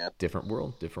game, man. Different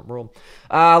world.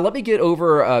 Let me get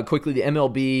over quickly the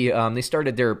MLB. They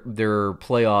started their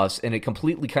playoffs, and it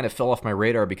completely kind of fell off my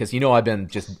radar because, you know, I've been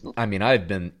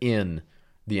in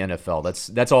the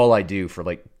NFL. That's all I do for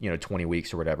 20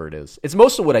 weeks or whatever it is. It's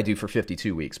most of what I do for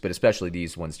 52 weeks, but especially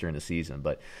these ones during the season.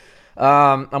 But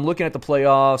I'm looking at the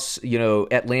playoffs.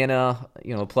 Atlanta,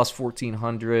 plus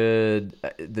 1,400.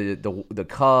 The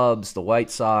Cubs, the White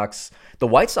Sox. The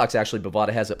White Sox actually,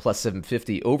 Bovada has it plus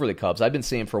 750 over the Cubs. I've been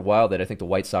saying for a while that I think the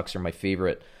White Sox are my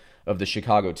favorite of the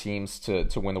Chicago teams to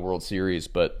win the World Series,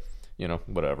 but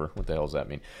whatever. What the hell does that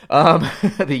mean?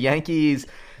 The Yankees,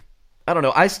 I don't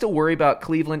know. I still worry about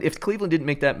Cleveland. If Cleveland didn't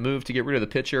make that move to get rid of the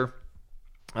pitcher,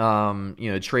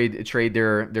 trade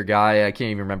their guy. I can't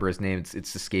even remember his name.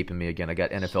 It's escaping me again. I got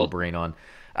NFL brain on.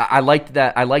 I liked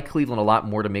that. I like Cleveland a lot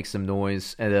more to make some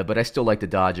noise, but I still like the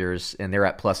Dodgers, and they're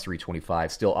at plus 325,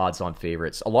 still odds-on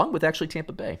favorites, along with actually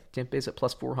Tampa Bay. Tampa Bay's at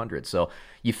plus 400. So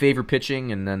you favor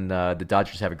pitching, and then the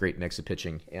Dodgers have a great mix of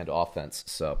pitching and offense.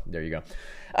 So there you go.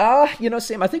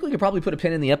 Sam, I think we could probably put a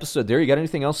pin in the episode there. You got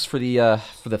anything else for the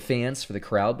fans, for the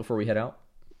crowd before we head out?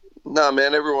 No,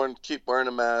 man, everyone keep wearing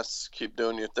a mask, keep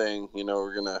doing your thing.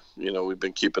 We're going to, we've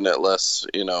been keeping it less,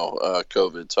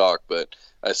 COVID talk, but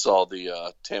I saw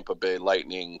the Tampa Bay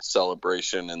Lightning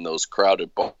celebration in those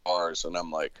crowded bars, and I'm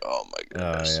like, oh my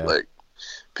goodness. Yeah. Like,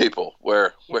 people,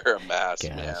 wear a mask,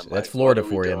 Gosh, man. that's Florida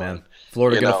for you, man.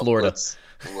 Florida gonna Florida.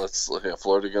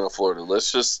 Florida gonna Florida.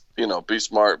 Let's just, be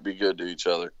smart, be good to each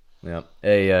other. Yeah.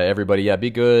 Hey, everybody,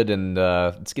 be good, and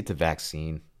let's get the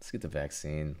vaccine. I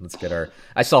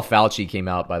saw Fauci came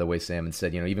out, by the way, Sam, and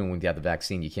said, even when you have the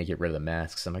vaccine, you can't get rid of the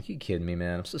masks. I'm like, you kidding me,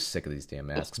 man? I'm so sick of these damn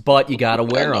masks. But you got to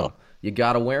wear them.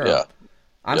 Yeah.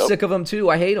 I'm sick of them, too.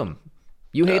 I hate them.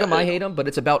 You hate them, I hate them, but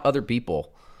it's about other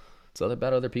people. It's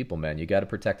about other people, man. You got to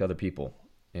protect other people,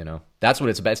 That's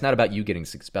what it's about. It's not about you getting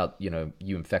sick. It's about, you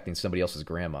infecting somebody else's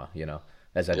grandma,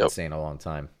 as I've been saying a long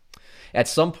time. At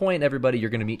some point, everybody, you're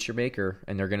going to meet your maker,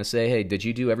 and they're going to say, hey, did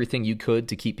you do everything you could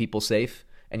to keep people safe?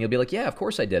 And you'll be like, yeah, of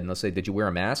course I did. And they'll say, did you wear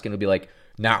a mask? And you'll be like,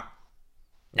 no,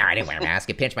 I didn't wear a mask.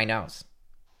 It pinched my nose.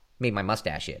 Made my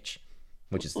mustache itch,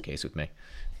 which is the case with me.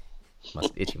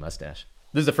 Itchy mustache.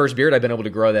 This is the first beard I've been able to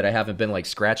grow that I haven't been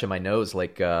scratching my nose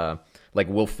like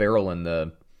Will Ferrell in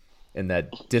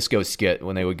that disco skit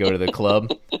when they would go to the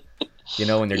club.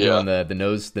 When they're doing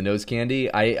the nose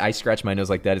candy. I scratch my nose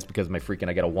like that. It's because I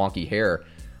got a wonky hair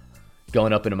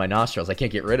going up into my nostrils. I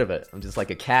can't get rid of it. I'm just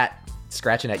like a cat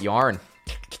scratching at yarn.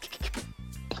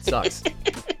 It sucks.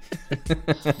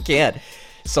 I can't.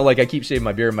 So I keep shaving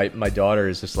my beard. My daughter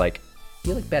is just like,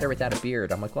 you look better without a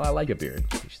beard. I'm like, well, I like a beard.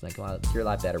 She's like, well, you're a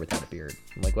lot better without a beard.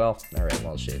 I'm like, well, all right,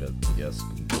 well, I'll shave it, I guess.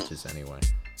 Bitches anyway.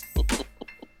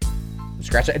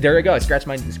 Scratch it. There we go.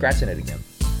 Scratching it again.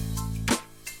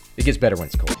 It gets better when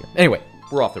it's cold here. Anyway,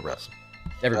 we're off the rails.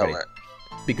 Everybody,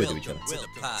 be good to each other.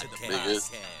 Be good.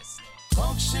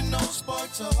 Functional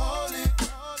sportsaholic.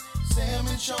 Sam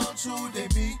and Sean, true they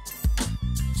be.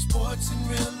 Sports in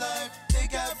real life, they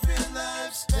got real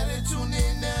lives. Better tune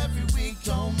in every week,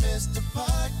 don't miss the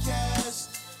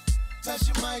podcast. Cause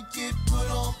you might get put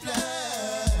on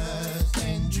blast.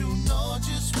 And you know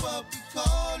just what we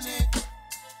call it.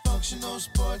 Functional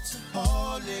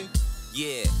sportsaholic.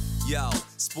 Yeah, yo,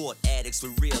 sport addicts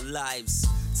with real lives.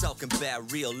 Talking about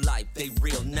real life, they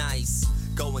real nice.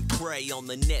 Going cray on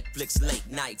the Netflix late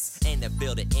nights.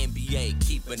 NFL to NBA,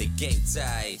 keeping the game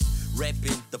tight.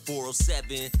 Reppin' the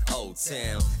 407, Old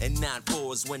Town. And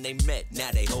 9-4s when they met,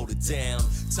 now they hold it down.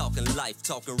 Talking life,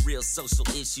 talking real social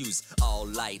issues. All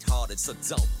lighthearted, so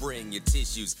don't bring your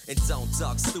tissues. And don't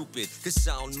talk stupid, cause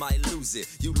Sean might lose it.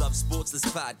 You love sports, this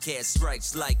podcast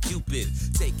strikes like Cupid.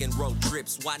 Taking road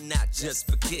trips, why not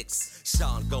just for kicks?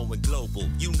 Sean going global,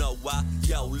 you know why?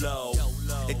 YOLO.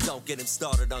 And don't get him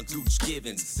started on Gooch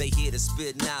Gibbons. They here to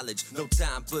spit knowledge, no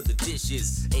time for the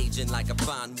dishes. Aging like a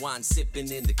fine wine, sipping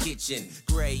in the kitchen.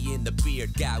 Gray in the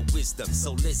beard, got wisdom,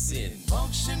 so listen.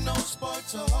 Functional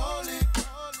sportsaholic.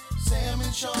 Sam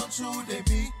and Sean, true they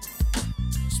be.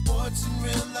 Sports in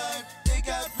real life, they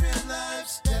got real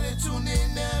lives. Better tune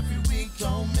in every week,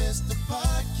 don't miss the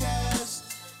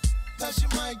podcast. Cause you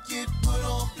might get put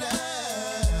on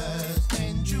blast.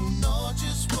 And you know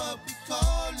just what we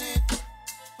call it.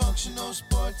 Functional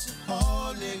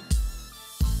sportsaholic.